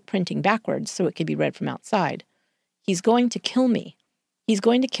 she wrote, printing backwards so it could be read from outside, "He's going to kill me. He's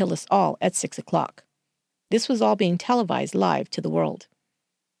going to kill us all at 6 o'clock." This was all being televised live to the world.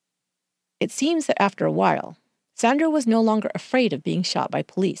 It seems that after a while, Sandro was no longer afraid of being shot by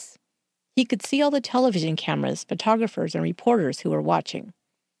police. He could see all the television cameras, photographers, and reporters who were watching.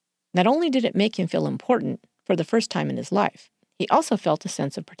 Not only did it make him feel important for the first time in his life, he also felt a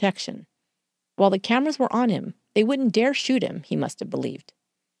sense of protection. While the cameras were on him, they wouldn't dare shoot him, he must have believed.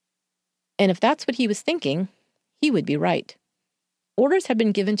 And if that's what he was thinking, he would be right. Orders had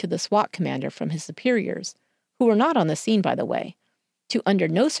been given to the SWAT commander from his superiors, who were not on the scene, by the way, to under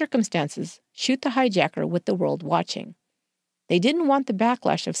no circumstances shoot the hijacker with the world watching. They didn't want the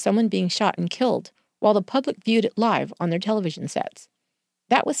backlash of someone being shot and killed while the public viewed it live on their television sets.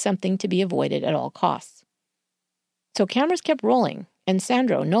 That was something to be avoided at all costs. So cameras kept rolling, and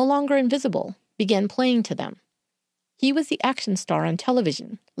Sandro, no longer invisible, began playing to them. He was the action star on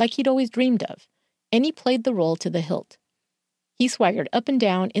television, like he'd always dreamed of, and he played the role to the hilt. He swaggered up and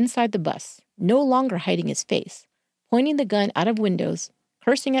down inside the bus, no longer hiding his face, pointing the gun out of windows,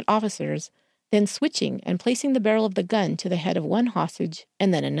 cursing at officers, then switching and placing the barrel of the gun to the head of one hostage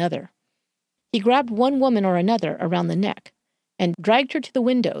and then another. He grabbed one woman or another around the neck and dragged her to the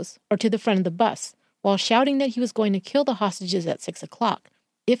windows or to the front of the bus while shouting that he was going to kill the hostages at 6 o'clock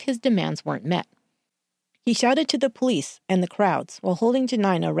if his demands weren't met. He shouted to the police and the crowds while holding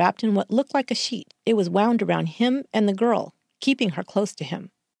Janina wrapped in what looked like a sheet. It was wound around him and the girl, keeping her close to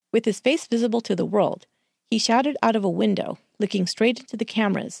him. With his face visible to the world, he shouted out of a window, looking straight into the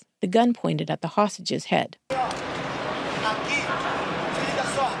cameras, the gun pointed at the hostage's head.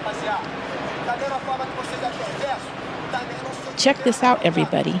 "Check this out,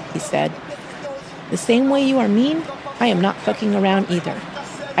 everybody," he said. "The same way you are mean, I am not fucking around either.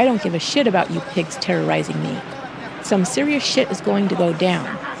 I don't give a shit about you pigs terrorizing me. Some serious shit is going to go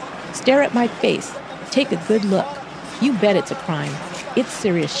down. Stare at my face. Take a good look. You bet it's a crime. It's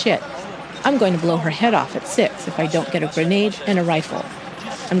serious shit. I'm going to blow her head off at 6 if I don't get a grenade and a rifle.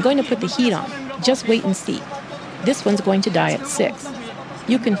 I'm going to put the heat on. Just wait and see. This one's going to die at 6.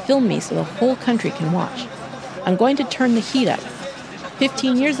 You can film me so the whole country can watch. I'm going to turn the heat up.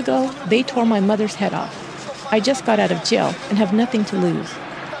 15 years ago, they tore my mother's head off. I just got out of jail and have nothing to lose.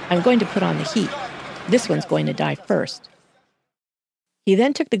 I'm going to put on the heat. This one's going to die first." He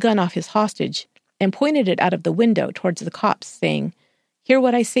then took the gun off his hostage and pointed it out of the window towards the cops, saying, "Hear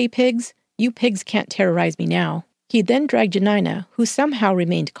what I say, pigs? You pigs can't terrorize me now." He then dragged Janina, who somehow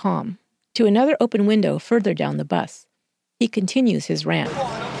remained calm, to another open window further down the bus. He continues his rant.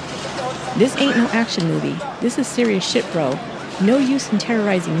 "This ain't no action movie. This is serious shit, bro. No use in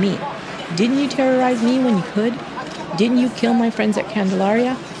terrorizing me. Didn't you terrorize me when you could? Didn't you kill my friends at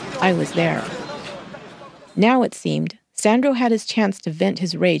Candelaria? I was there." Now, it seemed, Sandro had his chance to vent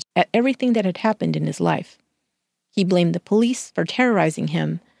his rage at everything that had happened in his life. He blamed the police for terrorizing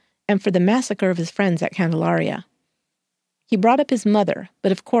him and for the massacre of his friends at Candelaria. He brought up his mother,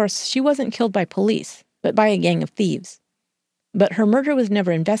 but of course she wasn't killed by police, but by a gang of thieves. But her murder was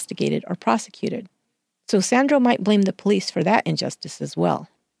never investigated or prosecuted, so Sandro might blame the police for that injustice as well.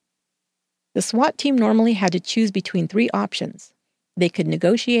 The SWAT team normally had to choose between 3 options. They could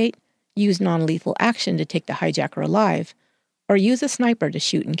negotiate, use non-lethal action to take the hijacker alive, or use a sniper to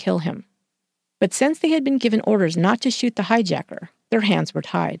shoot and kill him. But since they had been given orders not to shoot the hijacker, their hands were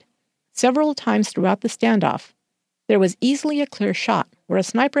tied. Several times throughout the standoff, there was easily a clear shot where a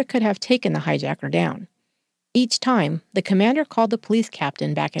sniper could have taken the hijacker down. Each time, the commander called the police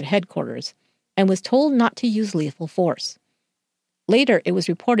captain back at headquarters and was told not to use lethal force. Later, it was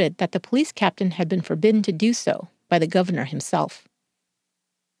reported that the police captain had been forbidden to do so by the governor himself.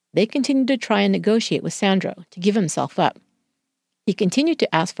 They continued to try and negotiate with Sandro to give himself up. He continued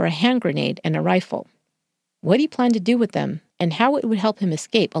to ask for a hand grenade and a rifle. What he planned to do with them and how it would help him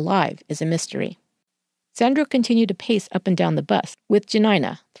escape alive is a mystery. Sandro continued to pace up and down the bus, with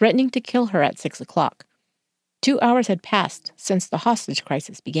Janina threatening to kill her at 6 o'clock. 2 hours had passed since the hostage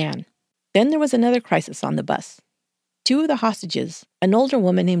crisis began. Then there was another crisis on the bus. 2 of the hostages, an older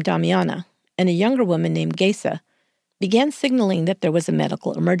woman named Damiana and a younger woman named Geisa, began signaling that there was a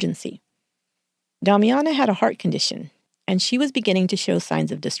medical emergency. Damiana had a heart condition, and she was beginning to show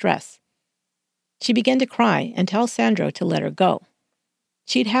signs of distress. She began to cry and tell Sandro to let her go.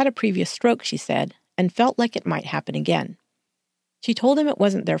 She'd had a previous stroke, she said, and felt like it might happen again. She told him it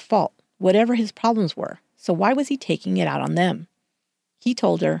wasn't their fault, whatever his problems were, so why was he taking it out on them? He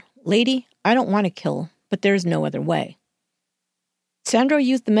told her, "Lady, I don't want to kill, but there's no other way." Sandro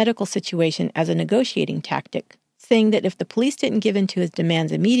used the medical situation as a negotiating tactic, saying that if the police didn't give in to his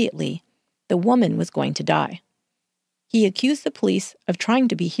demands immediately, the woman was going to die. He accused the police of trying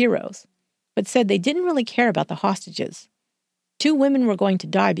to be heroes, but said they didn't really care about the hostages. 2 women were going to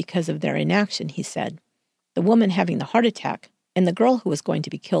die because of their inaction, he said, the woman having the heart attack and the girl who was going to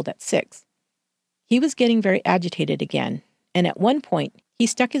be killed at 6. He was getting very agitated again, and at one point, he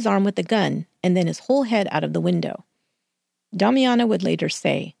stuck his arm with the gun and then his whole head out of the window. Damiana would later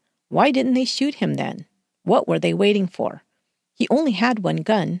say, "Why didn't they shoot him then? What were they waiting for? He only had one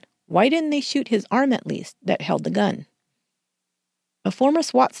gun. Why didn't they shoot his arm at least that held the gun?" A former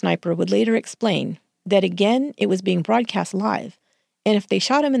SWAT sniper would later explain that again it was being broadcast live, and if they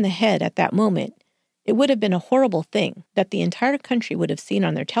shot him in the head at that moment, it would have been a horrible thing that the entire country would have seen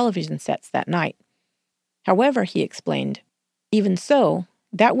on their television sets that night. However, he explained, even so,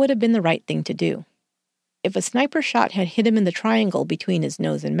 that would have been the right thing to do. If a sniper shot had hit him in the triangle between his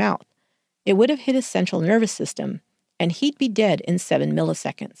nose and mouth, it would have hit his central nervous system, and he'd be dead in 7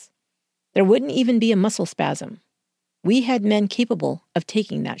 milliseconds. There wouldn't even be a muscle spasm. We had men capable of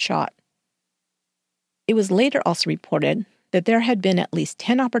taking that shot. It was later also reported that there had been at least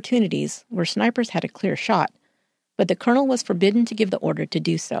 10 opportunities where snipers had a clear shot, but the colonel was forbidden to give the order to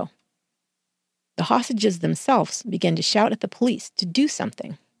do so. The hostages themselves began to shout at the police to do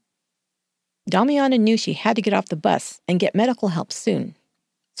something. Damiana knew she had to get off the bus and get medical help soon,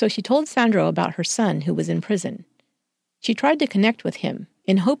 so she told Sandro about her son who was in prison. She tried to connect with him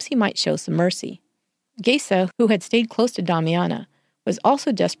in hopes he might show some mercy. Gesa, who had stayed close to Damiana, was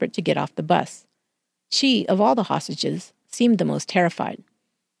also desperate to get off the bus. She, of all the hostages, seemed the most terrified.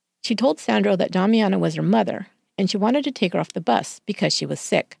 She told Sandro that Damiana was her mother, and she wanted to take her off the bus because she was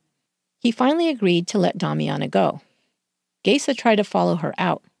sick. He finally agreed to let Damiana go. Gesa tried to follow her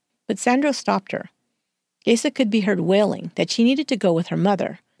out, but Sandro stopped her. Gesa could be heard wailing that she needed to go with her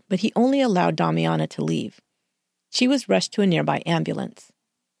mother, but he only allowed Damiana to leave. She was rushed to a nearby ambulance.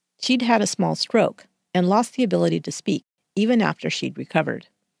 She'd had a small stroke and lost the ability to speak even after she'd recovered.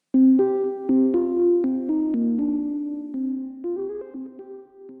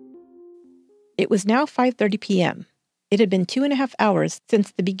 It was now 5:30 p.m. It had been 2.5 hours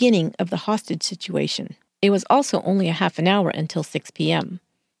since the beginning of the hostage situation. It was also only a half an hour until 6 p.m.,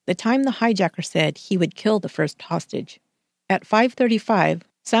 the time the hijacker said he would kill the first hostage. At 5:35,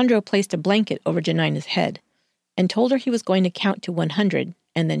 Sandro placed a blanket over Janina's head and told her he was going to count to 100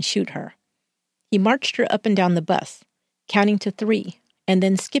 and then shoot her. He marched her up and down the bus, counting to 3 and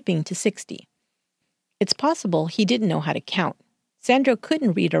then skipping to 60. It's possible he didn't know how to count. Sandro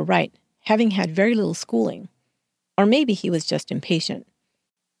couldn't read or write, having had very little schooling. Or maybe he was just impatient.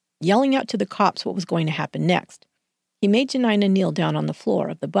 Yelling out to the cops what was going to happen next, he made Janina kneel down on the floor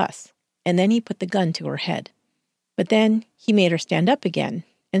of the bus, and then he put the gun to her head. But then he made her stand up again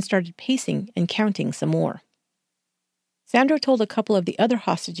and started pacing and counting some more. Sandro told a couple of the other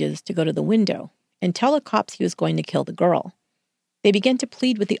hostages to go to the window and tell the cops he was going to kill the girl. They began to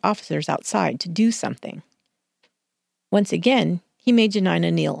plead with the officers outside to do something. Once again, he made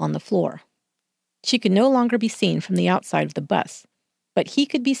Janina kneel on the floor. She could no longer be seen from the outside of the bus, but he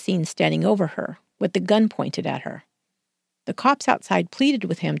could be seen standing over her with the gun pointed at her. The cops outside pleaded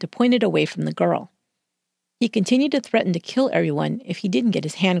with him to point it away from the girl. He continued to threaten to kill everyone if he didn't get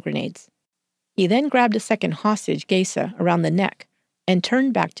his hand grenades. He then grabbed a second hostage, Gesa, around the neck and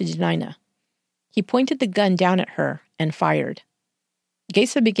turned back to Janina. He pointed the gun down at her and fired.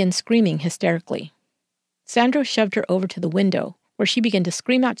 Gesa began screaming hysterically. Sandro shoved her over to the window, where she began to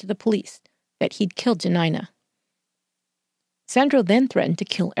scream out to the police that he'd killed Janina. Sandro then threatened to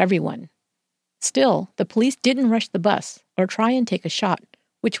kill everyone. Still, the police didn't rush the bus or try and take a shot,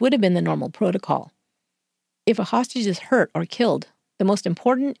 which would have been the normal protocol. If a hostage is hurt or killed, the most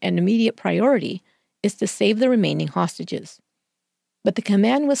important and immediate priority is to save the remaining hostages. But the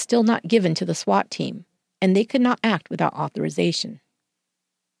command was still not given to the SWAT team, and they could not act without authorization.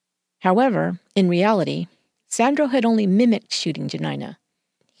 However, in reality, Sandro had only mimicked shooting Janina.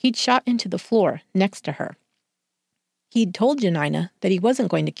 He'd shot into the floor next to her. He'd told Janina that he wasn't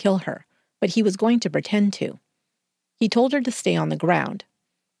going to kill her, but he was going to pretend to. He told her to stay on the ground.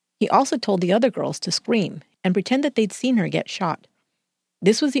 He also told the other girls to scream and pretend that they'd seen her get shot.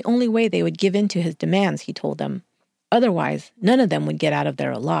 This was the only way they would give in to his demands, he told them. Otherwise, none of them would get out of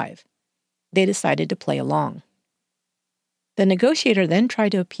there alive. They decided to play along. The negotiator then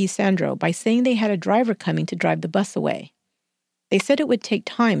tried to appease Sandro by saying they had a driver coming to drive the bus away. They said it would take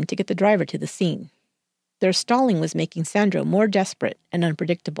time to get the driver to the scene. Their stalling was making Sandro more desperate and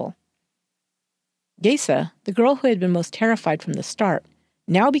unpredictable. Gesa, the girl who had been most terrified from the start,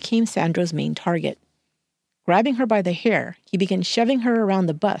 now became Sandro's main target. Grabbing her by the hair, he began shoving her around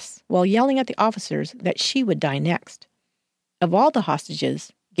the bus while yelling at the officers that she would die next. Of all the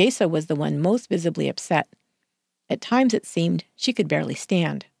hostages, Gesa was the one most visibly upset. At times it seemed she could barely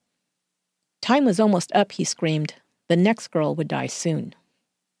stand. Time was almost up, he screamed. The next girl would die soon.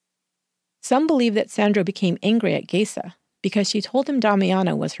 Some believe that Sandro became angry at Gesa because she told him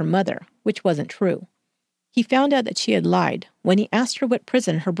Damiana was her mother, which wasn't true. He found out that she had lied when he asked her what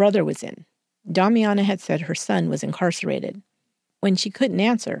prison her brother was in. Damiana had said her son was incarcerated. When she couldn't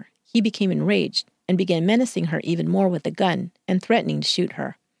answer, he became enraged and began menacing her even more with a gun and threatening to shoot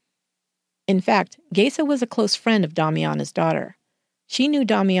her. In fact, Gesa was a close friend of Damiana's daughter. She knew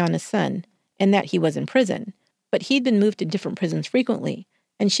Damiana's son and that he was in prison, but he'd been moved to different prisons frequently,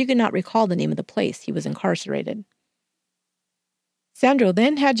 and she could not recall the name of the place he was incarcerated. Sandro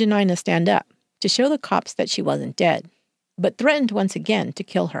then had Janina stand up to show the cops that she wasn't dead, but threatened once again to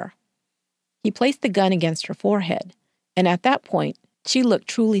kill her. He placed the gun against her forehead, and at that point, she looked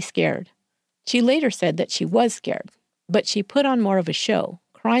truly scared. She later said that she was scared, but she put on more of a show,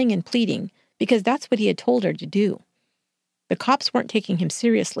 crying and pleading, because that's what he had told her to do. The cops weren't taking him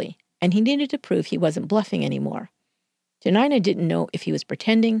seriously, and he needed to prove he wasn't bluffing anymore. Janina didn't know if he was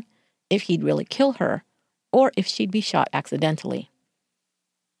pretending, if he'd really kill her, or if she'd be shot accidentally.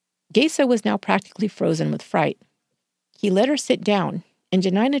 Gesa was now practically frozen with fright. He let her sit down, and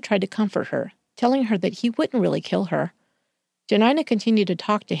Janina tried to comfort her, telling her that he wouldn't really kill her. Janina continued to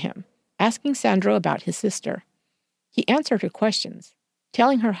talk to him, asking Sandro about his sister. He answered her questions,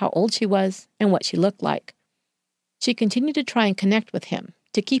 telling her how old she was and what she looked like. She continued to try and connect with him,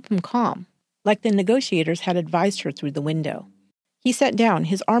 to keep him calm, like the negotiators had advised her through the window. He sat down,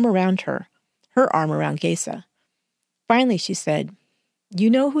 his arm around her arm around Gesa. Finally, she said, "You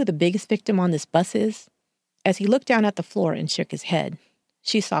know who the biggest victim on this bus is?" As he looked down at the floor and shook his head,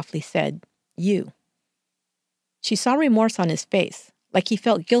 she softly said, "You." She saw remorse on his face, like he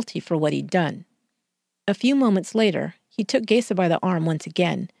felt guilty for what he'd done. A few moments later, he took Gesa by the arm once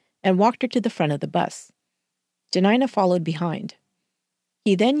again and walked her to the front of the bus. Janina followed behind.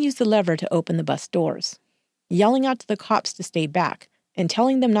 He then used the lever to open the bus doors. Yelling out to the cops to stay back and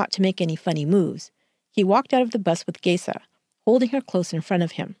telling them not to make any funny moves, he walked out of the bus with Gesa, holding her close in front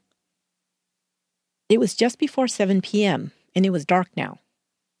of him. It was just before 7 p.m., and it was dark now.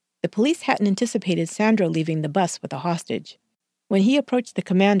 The police hadn't anticipated Sandro leaving the bus with a hostage. When he approached the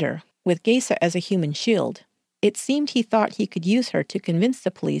commander, with Gesa as a human shield, it seemed he thought he could use her to convince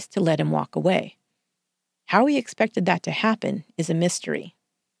the police to let him walk away. How he expected that to happen is a mystery.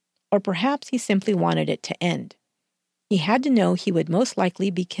 Or perhaps he simply wanted it to end. He had to know he would most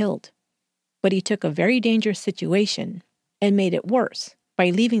likely be killed. But he took a very dangerous situation and made it worse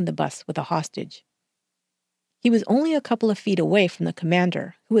by leaving the bus with a hostage. He was only a couple of feet away from the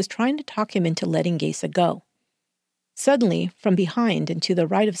commander, who was trying to talk him into letting Gesa go. Suddenly, from behind and to the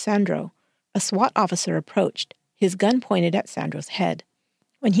right of Sandro, a SWAT officer approached, his gun pointed at Sandro's head.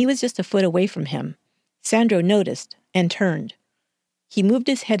 When he was just a foot away from him, Sandro noticed and turned. He moved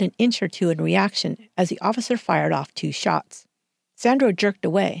his head an inch or two in reaction as the officer fired off 2 shots. Sandro jerked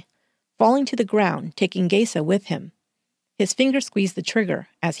away, falling to the ground, taking Gesa with him. His finger squeezed the trigger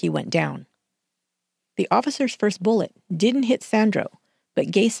as he went down. The officer's first bullet didn't hit Sandro,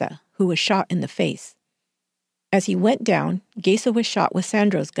 but Gesa, who was shot in the face. As he went down, Gesa was shot with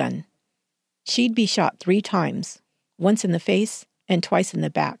Sandro's gun. She'd be shot 3 times, once in the face and twice in the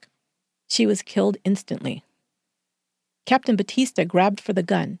back. She was killed instantly. Captain Batista grabbed for the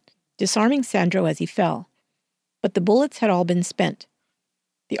gun, disarming Sandro as he fell. But the bullets had all been spent.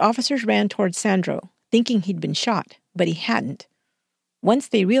 The officers ran towards Sandro, thinking he'd been shot, but he hadn't. Once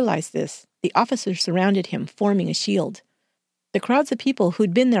they realized this, the officers surrounded him, forming a shield. The crowds of people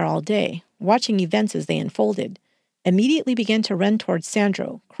who'd been there all day, watching events as they unfolded, immediately began to run towards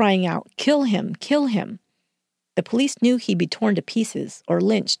Sandro, crying out, "Kill him! Kill him!" The police knew he'd be torn to pieces or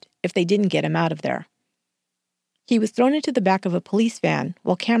lynched if they didn't get him out of there. He was thrown into the back of a police van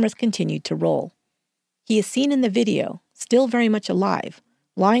while cameras continued to roll. He is seen in the video, still very much alive,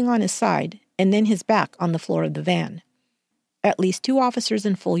 lying on his side and then his back on the floor of the van. At least 2 officers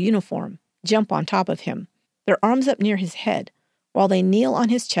in full uniform jump on top of him, their arms up near his head, while they kneel on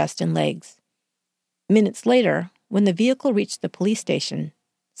his chest and legs. Minutes later, when the vehicle reached the police station,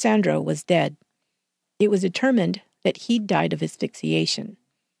 Sandro was dead. It was determined that he'd died of asphyxiation.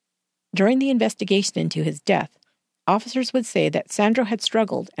 During the investigation into his death, officers would say that Sandro had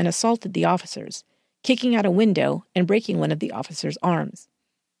struggled and assaulted the officers, kicking out a window and breaking one of the officers' arms.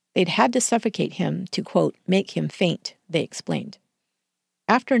 They'd had to suffocate him to, quote, make him faint, they explained.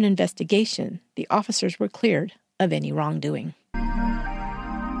 After an investigation, the officers were cleared of any wrongdoing.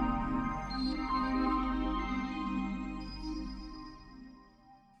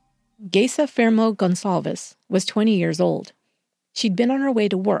 Gesa Fermo Gonçalves was 20 years old. She'd been on her way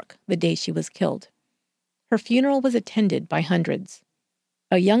to work the day she was killed. her funeral was attended by hundreds.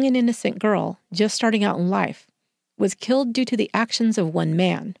 A young and innocent girl, just starting out in life, was killed due to the actions of one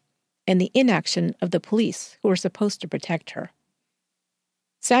man and the inaction of the police who were supposed to protect her.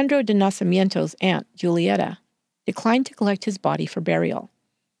 Sandro de Nascimiento's aunt, Julieta, declined to collect his body for burial.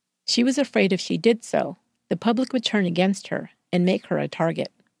 She was afraid if she did so, the public would turn against her and make her a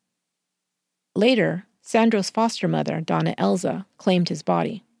target. Later, Sandro's foster mother, Donna Elza, claimed his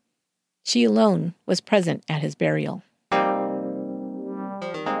body. She alone was present at his burial.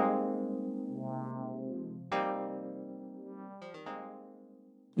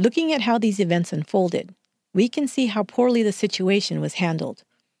 Looking at how these events unfolded, we can see how poorly the situation was handled.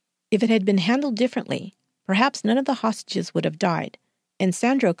 If it had been handled differently, perhaps none of the hostages would have died, and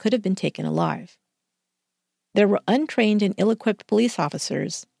Sandro could have been taken alive. There were untrained and ill-equipped police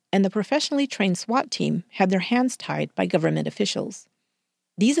officers, and the professionally trained SWAT team had their hands tied by government officials.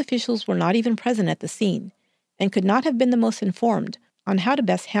 These officials were not even present at the scene, and could not have been the most informed on how to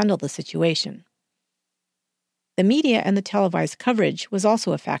best handle the situation. The media and the televised coverage was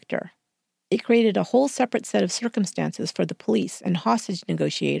also a factor. It created a whole separate set of circumstances for the police and hostage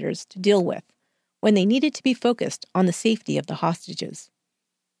negotiators to deal with when they needed to be focused on the safety of the hostages.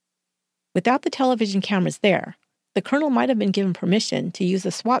 Without the television cameras there, the colonel might have been given permission to use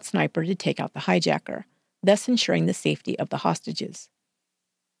a SWAT sniper to take out the hijacker, thus ensuring the safety of the hostages.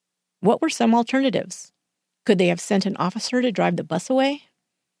 What were some alternatives? Could they have sent an officer to drive the bus away?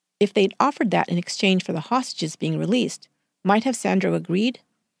 If they'd offered that in exchange for the hostages being released, might have Sandro agreed?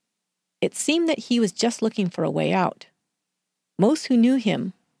 It seemed that he was just looking for a way out. Most who knew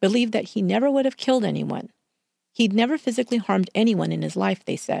him believed that he never would have killed anyone. He'd never physically harmed anyone in his life,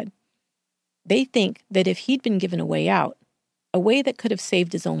 they said. They think that if he'd been given a way out, a way that could have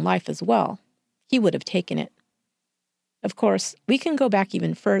saved his own life as well, he would have taken it. Of course, we can go back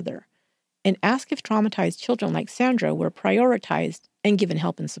even further and ask if traumatized children like Sandro were prioritized and given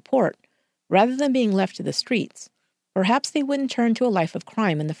help and support, rather than being left to the streets. Perhaps they wouldn't turn to a life of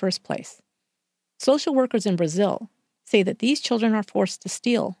crime in the first place. Social workers in Brazil say that these children are forced to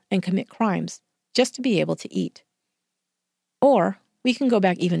steal and commit crimes just to be able to eat. Or we can go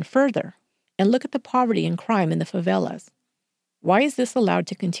back even further and look at the poverty and crime in the favelas. Why is this allowed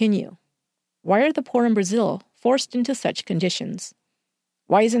to continue? Why are the poor in Brazil forced into such conditions?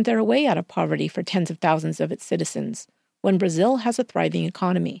 Why isn't there a way out of poverty for tens of thousands of its citizens when Brazil has a thriving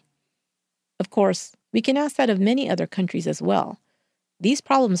economy? Of course, we can ask that of many other countries as well. These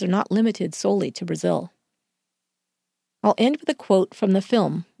problems are not limited solely to Brazil. I'll end with a quote from the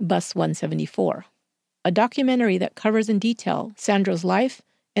film Bus 174, a documentary that covers in detail Sandro's life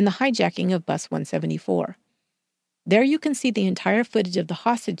and the hijacking of Bus 174. There you can see the entire footage of the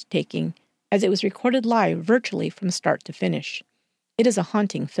hostage-taking as it was recorded live virtually from start to finish. It is a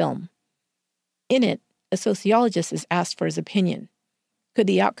haunting film. In it, a sociologist is asked for his opinion. Could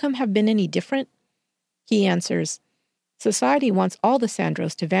the outcome have been any different? He answers, "Society wants all the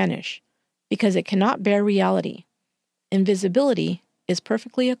Sandros to vanish because it cannot bear reality. Invisibility is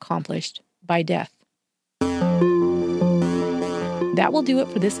perfectly accomplished by death." That will do it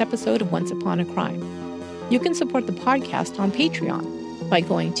for this episode of Once Upon a Crime. You can support the podcast on Patreon by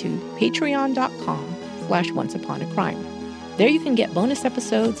going to patreon.com/onceupon-a-crime. There you can get bonus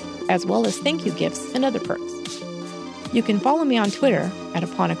episodes as well as thank you gifts and other perks. You can follow me on Twitter at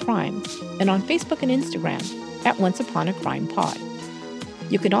Upon a Crime and on Facebook and Instagram at Once Upon a Crime Pod.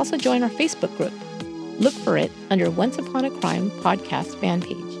 You can also join our Facebook group. Look for it under Once Upon a Crime podcast fan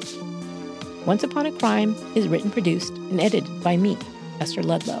page. Once Upon a Crime is written, produced, and edited by me, Esther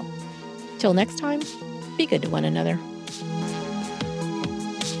Ludlow. Till next time, be good to one another.